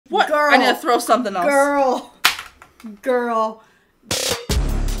What? Girl. I need to throw something else. Girl.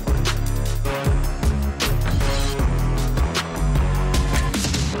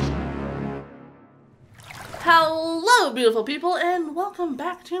 Hello, beautiful people, and welcome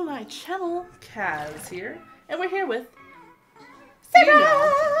back to my channel. Kaz here, and we're here with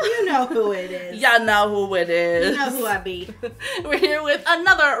Sarah. You know who it is. Ya know who it is. You know who I be. We're here with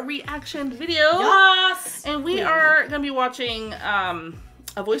another reaction video. Yes. And we are gonna be watching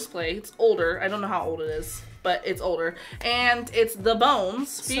a voice play. It's older. I don't know how old it is, but it's older, and it's The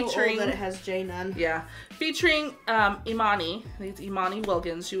Bones featuring. So old that it has J Nunn. Yeah, featuring Emoni. I think it's Emoni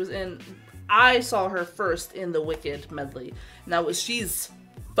Wilkins. She was in. I saw her first in the Wicked medley. And she's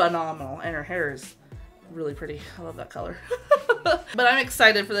phenomenal, and her hair is really pretty. I love that color. But I'm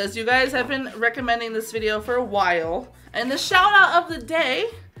excited for this. You guys have been recommending this video for a while. And the shout out of the day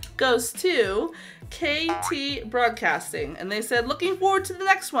goes to KT Broadcasting. And they said, looking forward to the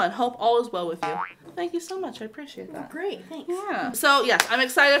next one. Hope all is well with you. Thank you so much. I appreciate that. Great, thanks. Yeah. So yes, I'm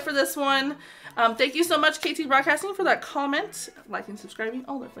excited for this one. Thank you so much, KT Broadcasting, for that comment. Liking, subscribing,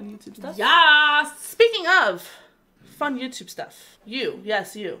 all that fun YouTube stuff. Yes. Speaking of fun YouTube stuff,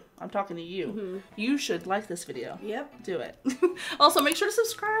 yes, you. I'm talking to you. Mm-hmm. You should like this video. Yep. Do it. Also, make sure to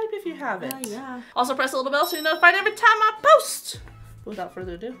subscribe if you haven't. Yeah. Also, press the little bell so you're notified every time I post. Without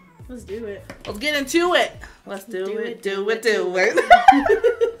further ado, Let's do it. let's get into it. Let's do it.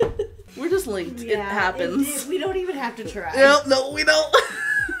 We're just linked. Yeah, it happens. We don't even have to try. No, we don't.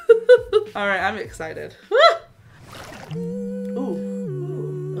 All right, I'm excited. Ooh,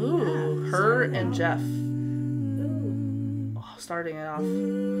 her and Jeff. Oh, starting it off.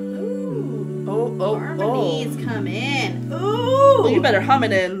 Harmonies come in. Well, you better hum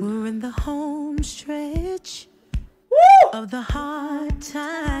it in. We're in the home stretch of the hard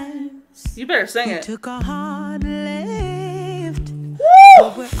times. You better sing it. Took a hard left,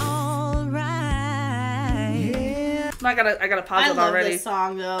 but we're all right. I gotta pause it already. I love this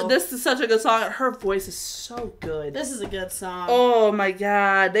song though. This is such a good song. Her voice is so good. This is a good song. Oh my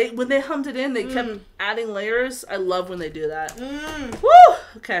god. When they hummed it in, they kept adding layers. I love when they do that. Woo!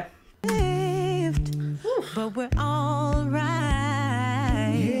 Okay. But we're all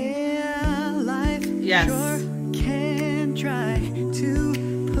right. Yeah, life sure can try to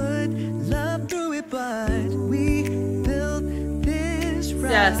put love through it, but we built this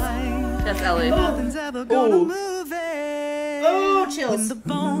right. Yes, Ellie. Nothing's ever gonna move it. Oh, chills. When the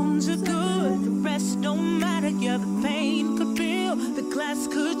bones are good, the rest don't matter. Yeah, the pain could feel, the glass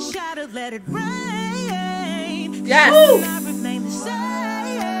could shatter. Let it rain. Yes. I remain the same.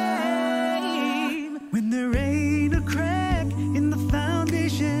 When there ain't a crack in the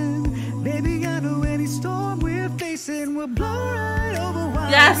foundation, baby, I know any storm we're facing will blow right over while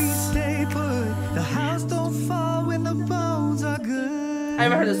we stay put. The house don't fall when the bones are good. I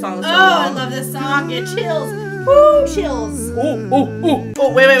haven't heard this song so long. I love this song. It chills. Woo, chills.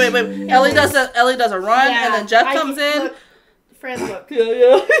 Oh, wait. Ellie does a run, and then Jeff comes in. Look, friends, look.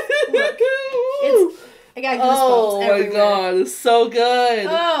 Yeah. Look. I got goosebumps everywhere. My god, it's so good.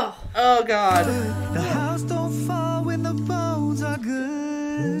 Oh god. The house don't fall when the bones are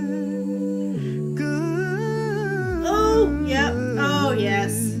good. Good. Oh, yep. Oh,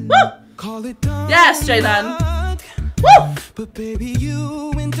 yes. Woo! Call it done. Yes, Jayden. Woo! But baby,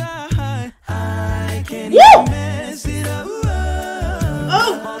 you and I can't Woo! even mess it up.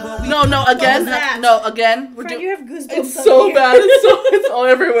 Oh! No, again. that? No, again. Friend, you have goosebumps. It's on so here. bad. It's all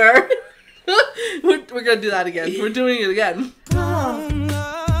everywhere. We're gonna do that again. We're doing it again.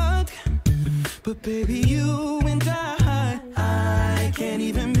 But baby, you and I can't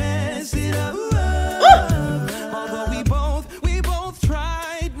even mess it up. Although we both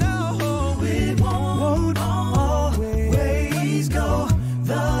tried. No, it won't always go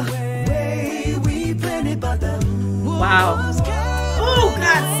the way we planned it, but the Wow. Oh,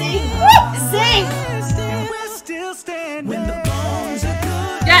 God, sing. Sing. we're still standing. When the bones are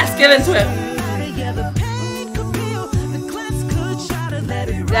good. Yes, get into it. Yeah, the pain could feel, the glass could shatter, let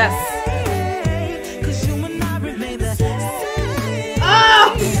it Yes. rain. 'Cause you and I remain the same.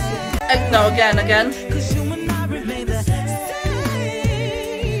 Oh! No, again. 'Cause you and I remain the same.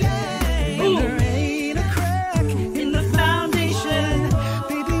 There ain't a crack in the foundation.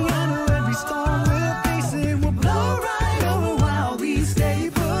 Baby, I know every storm we're facing will blow right over while we stay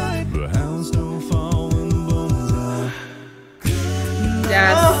put. The house don't fall when the bones are good.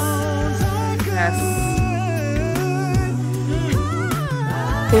 Yes. Bones are good. Yes.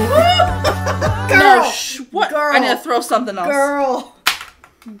 Girl. No, what? Girl. I need to throw something else.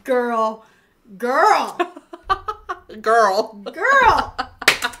 Girl.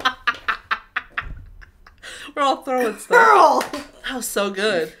 We're all throwing stuff. Girl! That was so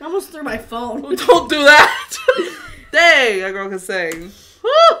good. I almost threw my phone. Don't do that. Dang, that girl can sing.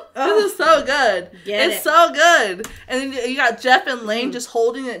 Woo! This is so good. It's so good. And then you got Jeff and Lane just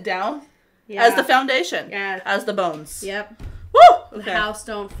holding it down as the foundation. Yeah. As the bones. Yep. Woo! Okay. The house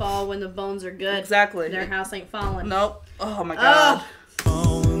don't fall when the bones are good. Exactly. Their house ain't falling. Nope. Oh my god.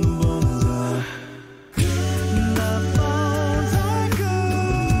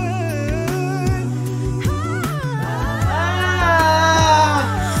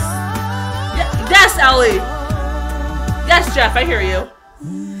 Yes, Ellie. Yes, Jeff, I hear you.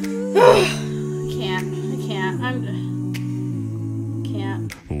 I can't. I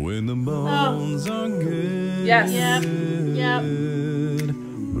can't. When the bones are good. Yes. Yep.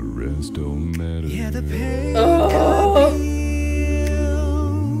 The rest don't matter. Yeah, the pain. Oh.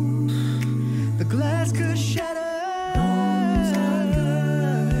 The glass could shatter.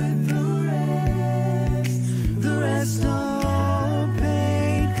 The rest of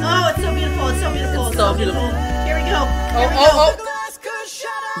pain. Oh, it's so beautiful. It's so beautiful. It's so beautiful. Here we go. Oh. The glass could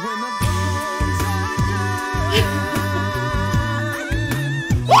shatter. When the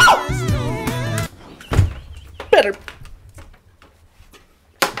Better.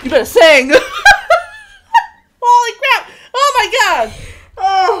 You better sing. Holy crap. Oh my god.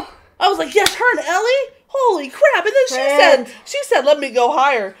 Oh. I was like, yes, her and Ellie? Holy crap. And then she said, let me go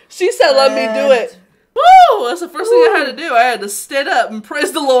higher. She said, let me do it. Woo! That's the first thing I had to do. I had to stand up and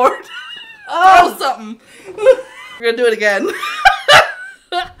praise the Lord. Oh, something. We're gonna do it again.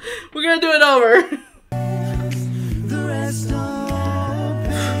 We're gonna do it over.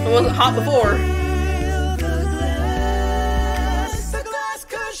 It wasn't hot before.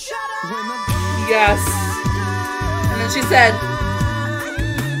 Yes. And then she said,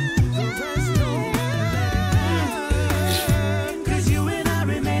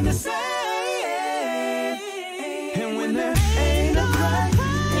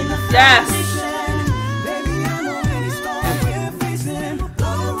 yes.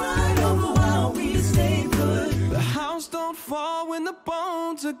 The house don't fall when the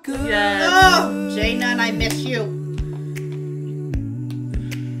bones are good. Yes. Oh, J Nun, I miss you.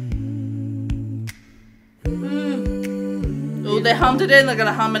 Oh, they hummed it in. They're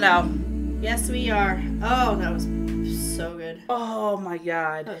gonna hum it out. Yes, we are. Oh, that was so good. Oh my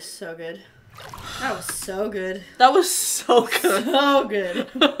god. That was so good. That was so good. That was so good. So good.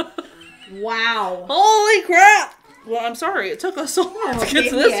 Wow. Holy crap. Well, I'm sorry. It took us so long to get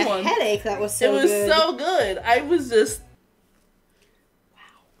to this one. Headache. That was so It was good. so good. I was just... Wow.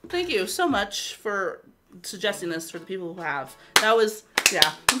 Thank you so much for suggesting this for the people who have. That was...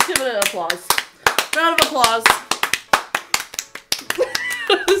 Yeah. Let's give it an applause. Round of applause.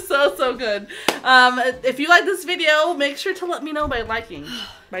 So good. If you like this video, make sure to let me know by liking.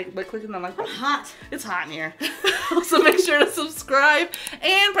 By clicking the like button. Hot. It's hot in here. Also make sure to subscribe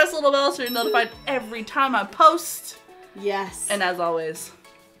and press the little bell so you're notified every time I post. Yes. And as always,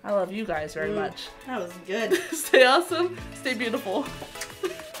 I love you guys very much. That was good. Stay awesome. Stay beautiful.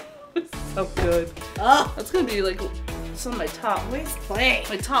 So good. Oh. That's gonna be like some of my top Voice play.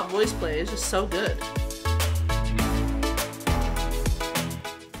 voice play. It's just so good.